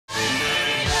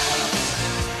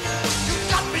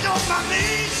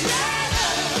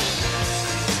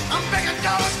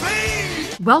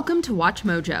Welcome to Watch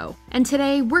Mojo, and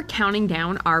today we're counting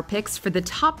down our picks for the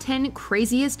top 10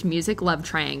 craziest music love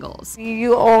triangles.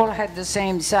 You all had the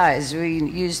same size. We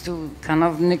used to kind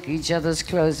of nick each other's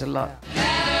clothes a lot.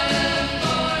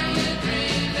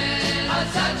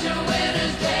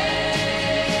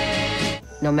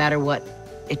 No matter what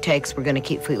it takes, we're going to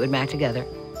keep Fleetwood Mac together.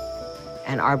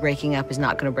 And our breaking up is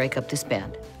not going to break up this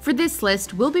band. For this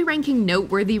list, we'll be ranking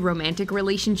noteworthy romantic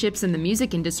relationships in the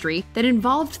music industry that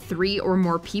involved 3 or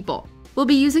more people. We'll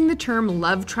be using the term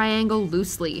love triangle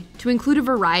loosely to include a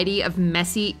variety of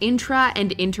messy intra-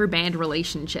 and inter-band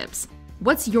relationships.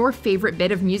 What's your favorite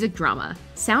bit of music drama?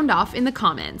 Sound off in the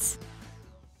comments.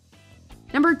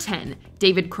 Number 10,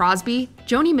 David Crosby,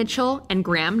 Joni Mitchell, and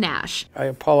Graham Nash. I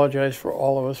apologize for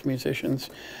all of us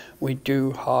musicians. We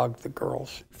do hog the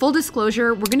girls. Full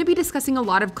disclosure, we're going to be discussing a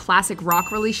lot of classic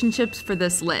rock relationships for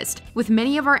this list, with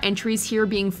many of our entries here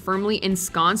being firmly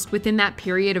ensconced within that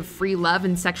period of free love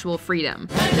and sexual freedom.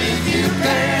 And if you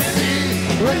can't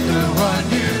be with the one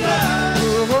you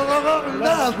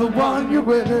love the one you're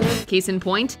with. Case in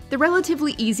point, the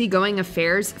relatively easygoing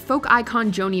affairs folk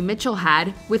icon Joni Mitchell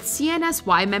had with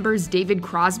CNSY members David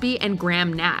Crosby and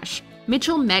Graham Nash.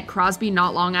 Mitchell met Crosby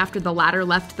not long after the latter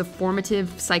left the formative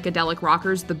psychedelic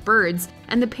rockers The Byrds,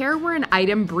 and the pair were an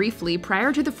item briefly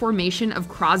prior to the formation of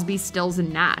Crosby, Stills,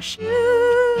 and Nash.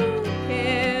 You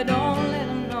care, don't let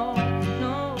 'em know.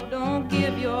 No, don't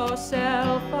give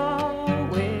yourself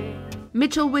away.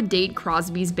 Mitchell would date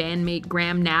Crosby's bandmate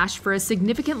Graham Nash for a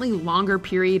significantly longer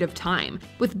period of time,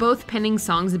 with both penning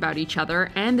songs about each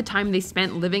other and the time they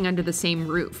spent living under the same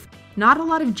roof. Not a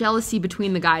lot of jealousy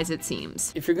between the guys, it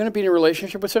seems. If you're going to be in a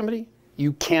relationship with somebody,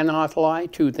 you cannot lie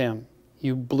to them.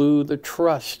 You blew the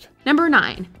trust. Number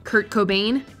 9, Kurt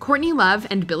Cobain, Courtney Love,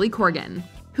 and Billy Corgan,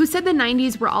 who said the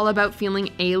 90s were all about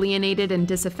feeling alienated and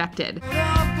disaffected.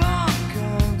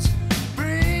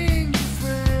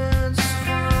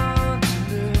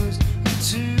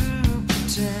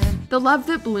 The love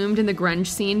that bloomed in the grunge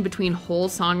scene between Hole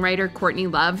songwriter Courtney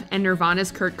Love and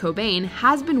Nirvana's Kurt Cobain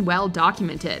has been well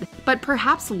documented, but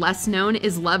perhaps less known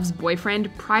is Love's boyfriend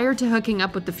prior to hooking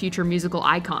up with the future musical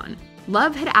icon.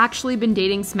 Love had actually been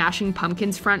dating Smashing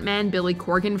Pumpkins frontman Billy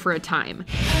Corgan for a time.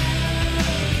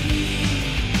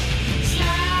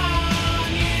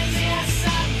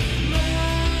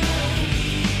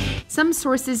 Some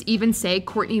sources even say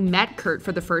Courtney met Kurt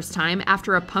for the first time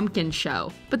after a Pumpkin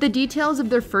show, but the details of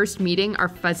their first meeting are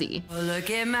fuzzy. Look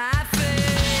at my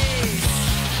face.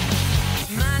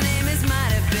 My name is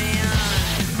might have been.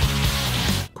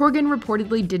 Corgan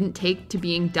reportedly didn't take to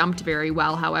being dumped very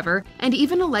well, however, and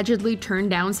even allegedly turned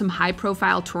down some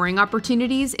high-profile touring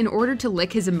opportunities in order to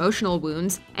lick his emotional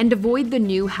wounds and avoid the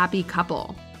new happy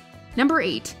couple. Number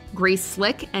 8, Grace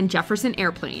Slick and Jefferson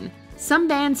Airplane. Some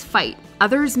bands fight,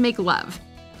 others make love.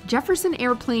 Jefferson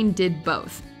Airplane did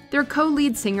both. Their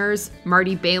co-lead singers,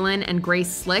 Marty Balin and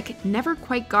Grace Slick, never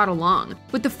quite got along,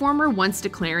 with the former once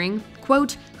declaring,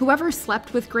 quote, "Whoever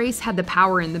slept with Grace had the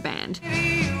power in the band."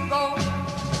 You go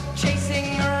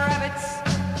chasing rabbits,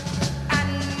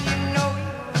 and you know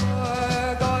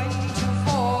you're going to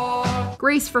fall.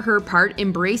 Grace, for her part,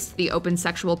 embraced the open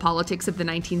sexual politics of the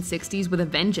 1960s with a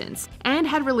vengeance, and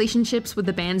had relationships with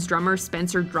the band's drummer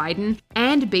Spencer Dryden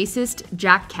and bassist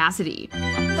Jack Cassidy.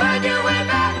 Find your way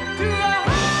back to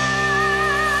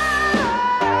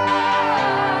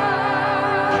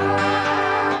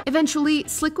Eventually,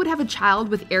 Slick would have a child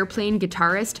with Airplane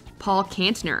guitarist Paul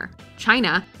Kantner,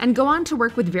 China, and go on to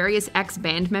work with various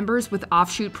ex-band members with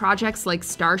offshoot projects like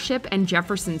Starship and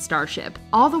Jefferson Starship,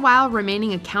 all the while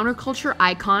remaining a counterculture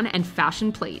icon and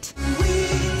fashion plate.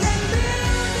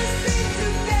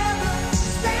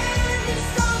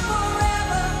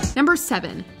 Number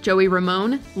 7, Joey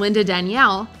Ramone, Linda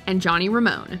Danielle, and Johnny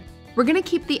Ramone. We're gonna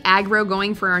keep the aggro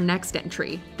going for our next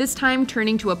entry, this time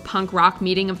turning to a punk rock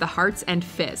meeting of the hearts and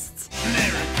fists.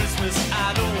 Merry Christmas,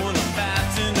 I don't wanna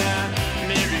fight tonight.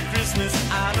 Merry Christmas,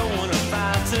 I don't wanna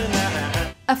fight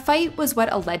tonight. A fight was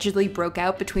what allegedly broke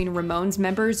out between Ramones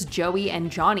members Joey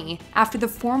and Johnny after the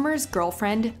former's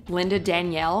girlfriend, Linda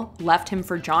Danielle, left him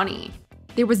for Johnny.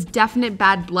 There was definite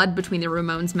bad blood between the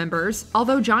Ramones members,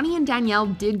 although Johnny and Danielle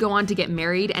did go on to get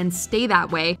married and stay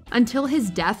that way until his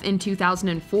death in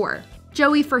 2004.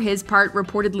 Joey, for his part,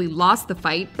 reportedly lost the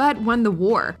fight, but won the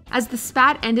war, as the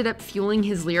spat ended up fueling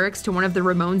his lyrics to one of the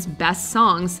Ramones' best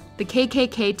songs, "The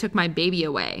KKK Took My Baby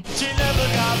Away." She never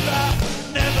got that,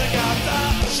 never got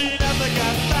that, she never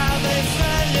got that, they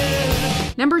say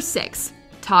it. Number 6,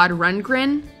 Todd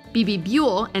Rundgren, Bebe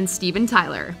Buell, and Steven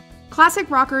Tyler. Classic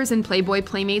rockers and Playboy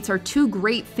playmates are two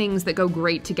great things that go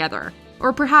great together.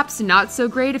 or perhaps not so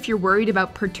great if you're worried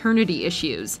about paternity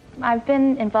issues. I've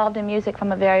been involved in music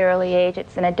from a very early age.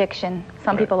 It's an addiction.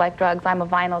 Some people like drugs. I'm a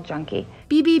vinyl junkie.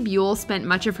 Bebe Buell spent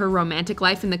much of her romantic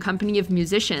life in the company of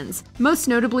musicians, most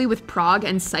notably with prog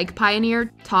and psych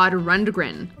pioneer Todd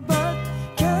Rundgren. But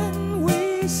can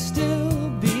we still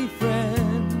be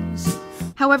friends?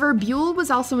 However, Buell was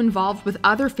also involved with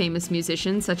other famous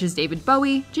musicians such as David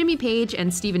Bowie, Jimmy Page,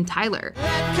 and Steven Tyler.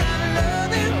 That kind of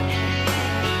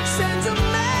loving sends a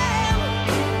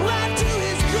man right to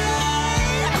his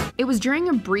grave. It was during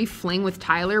a brief fling with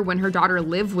Tyler when her daughter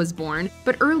Liv was born,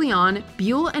 but early on,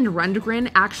 Buell and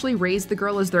Rundgren actually raised the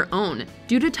girl as their own,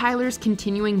 due to Tyler's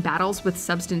continuing battles with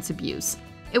substance abuse.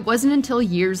 It wasn't until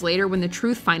years later when the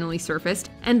truth finally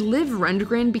surfaced, and Liv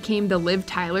Rundgren became the Liv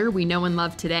Tyler we know and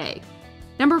love today.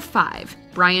 Number 5.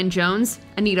 Brian Jones,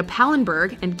 Anita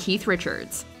Pallenberg, and Keith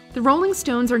Richards. The Rolling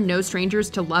Stones are no strangers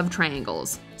to love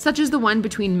triangles, such as the one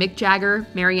between Mick Jagger,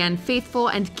 Marianne Faithfull,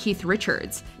 and Keith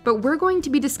Richards, but we're going to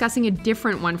be discussing a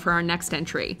different one for our next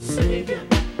entry.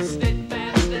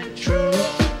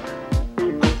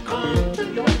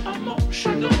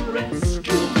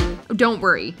 Don't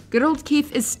worry, good old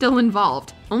Keith is still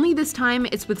involved, only this time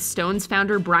it's with Stones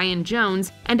founder Brian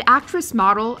Jones and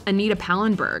actress-model Anita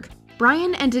Pallenberg.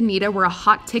 Brian and Anita were a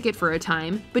hot ticket for a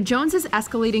time, but Jones's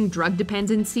escalating drug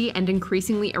dependency and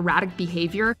increasingly erratic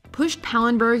behavior pushed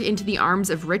Pallenberg into the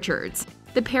arms of Richards.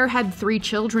 The pair had 3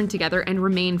 children together and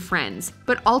remained friends,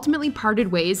 but ultimately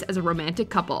parted ways as a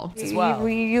romantic couple.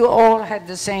 You all had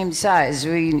the same size.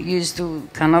 We used to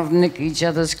kind of nick each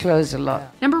other's clothes a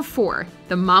lot. Number 4.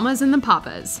 The Mamas and the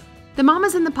Papas. The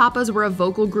Mamas and the Papas were a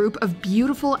vocal group of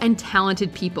beautiful and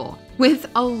talented people, with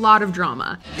a lot of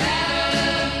drama.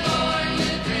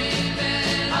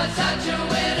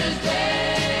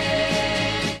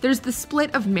 There's the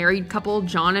split of married couple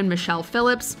John and Michelle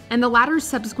Phillips, and the latter's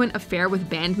subsequent affair with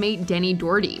bandmate Denny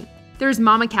Doherty. There's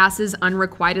Mama Cass's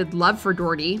unrequited love for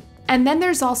Doherty. And then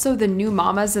there's also the New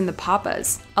Mamas and the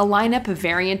Papas, a lineup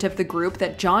variant of the group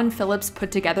that John Phillips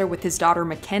put together with his daughter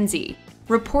Mackenzie.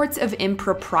 Reports of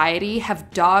impropriety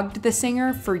have dogged the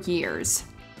singer for years.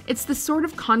 It's the sort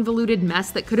of convoluted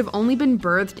mess that could have only been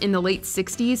birthed in the late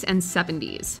 60s and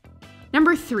 70s.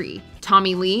 Number 3.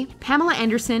 Tommy Lee, Pamela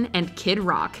Anderson, and Kid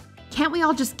Rock. Can't we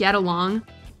all just get along?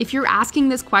 If you're asking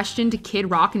this question to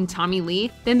Kid Rock and Tommy Lee,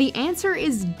 then the answer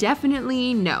is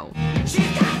definitely no.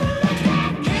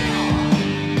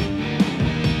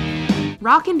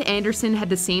 Rock and Anderson had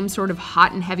the same sort of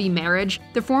hot and heavy marriage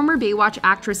the former Baywatch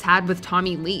actress had with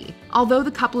Tommy Lee, although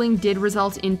the coupling did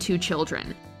result in 2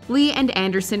 children. Lee and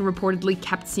Anderson reportedly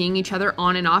kept seeing each other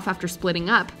on and off after splitting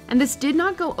up, and this did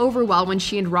not go over well when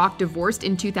she and Rock divorced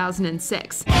in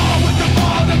 2006.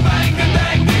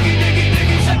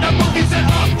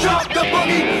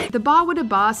 The Ba Wada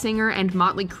Ba singer and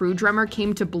Motley Crue drummer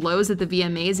came to blows at the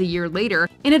VMAs a year later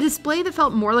in a display that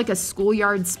felt more like a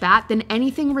schoolyard spat than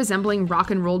anything resembling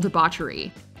rock and roll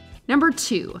debauchery. Number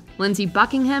 2. Lindsey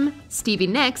Buckingham, Stevie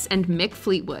Nicks, and Mick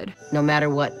Fleetwood. No matter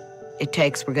what it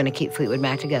takes, we're going to keep Fleetwood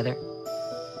Mac together.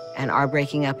 And our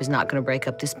breaking up is not going to break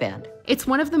up this band. It's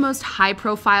one of the most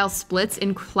high-profile splits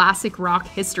in classic rock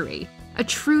history, a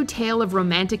true tale of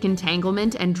romantic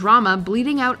entanglement and drama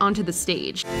bleeding out onto the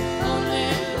stage.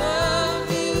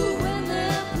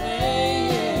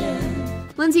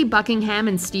 Lindsey Buckingham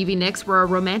and Stevie Nicks were a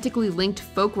romantically linked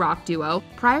folk rock duo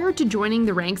prior to joining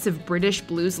the ranks of British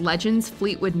blues legends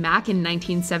Fleetwood Mac in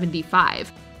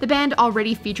 1975. The band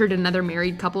already featured another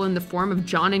married couple in the form of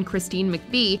John and Christine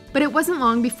McVie, but it wasn't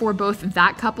long before both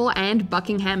that couple and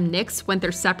Buckingham Nicks went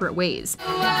their separate ways.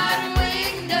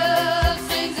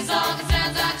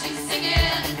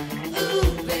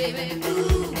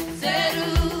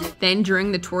 Then,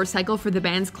 during the tour cycle for the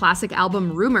band's classic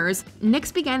album Rumours,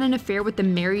 Nicks began an affair with the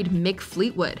married Mick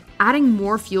Fleetwood, adding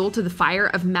more fuel to the fire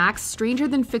of Mac's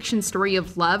stranger-than-fiction story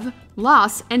of love,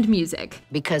 loss, and music.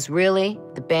 Because really,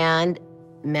 the band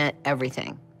meant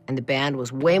everything, and the band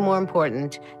was way more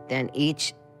important than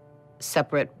each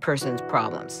separate person's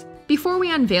problems. Before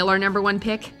we unveil our number 1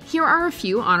 pick, here are a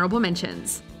few honorable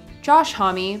mentions. Josh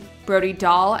Homme, Brody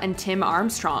Dahl, and Tim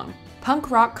Armstrong.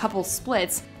 Punk rock couple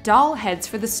splits, Dahl heads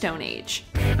for the Stone Age.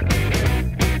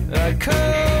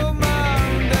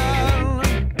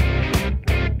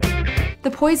 The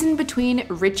poison between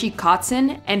Richie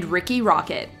Kotzen and Ricky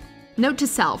Rocket. Note to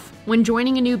self, when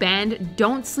joining a new band,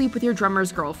 don't sleep with your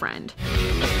drummer's girlfriend.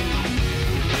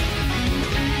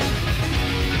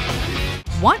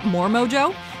 Want more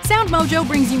Mojo? Sound Mojo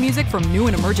brings you music from new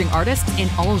and emerging artists in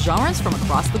all genres from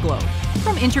across the globe.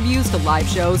 From interviews to live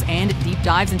shows and deep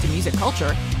dives into music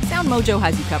culture, Sound Mojo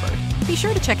has you covered. be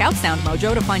sure to check out Sound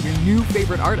Mojo to find your new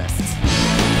favorite artists.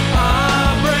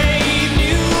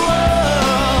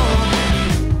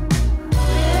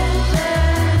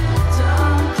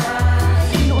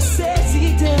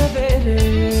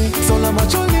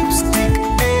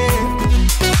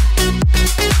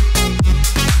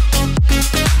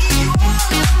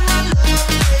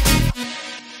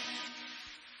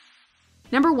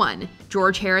 Number 1.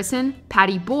 George Harrison,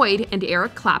 Pattie Boyd, and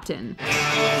Eric Clapton.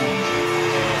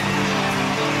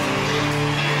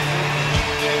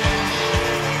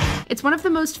 It's one of the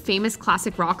most famous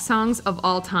classic rock songs of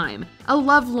all time, a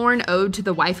lovelorn ode to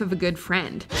the wife of a good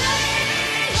friend.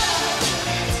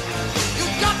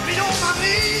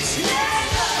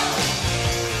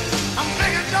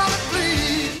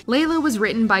 Layla was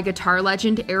written by guitar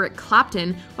legend Eric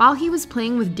Clapton while he was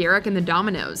playing with Derek and the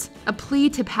Dominoes, a plea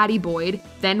to Pattie Boyd,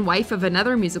 then wife of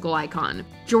another musical icon,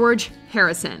 George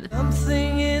Harrison.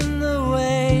 Something in the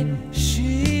way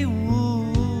she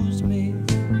woos me.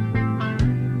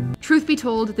 Truth be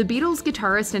told, the Beatles'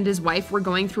 guitarist and his wife were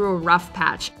going through a rough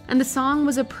patch, and the song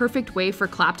was a perfect way for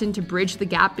Clapton to bridge the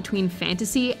gap between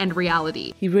fantasy and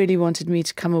reality. He really wanted me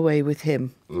to come away with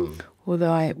him.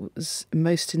 Although I was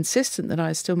most insistent that I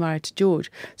was still married to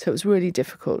George, so it was really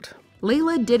difficult.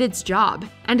 Layla did its job,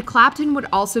 and Clapton would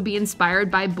also be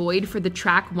inspired by Boyd for the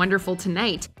track Wonderful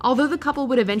Tonight, although the couple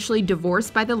would eventually divorce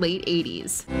by the late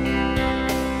 80s.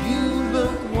 You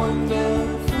look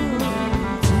wonderful tonight.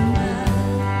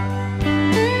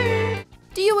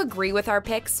 Do you agree with our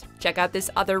picks? Check out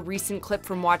this other recent clip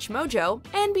from WatchMojo,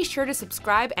 and be sure to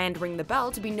subscribe and ring the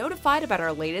bell to be notified about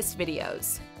our latest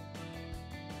videos.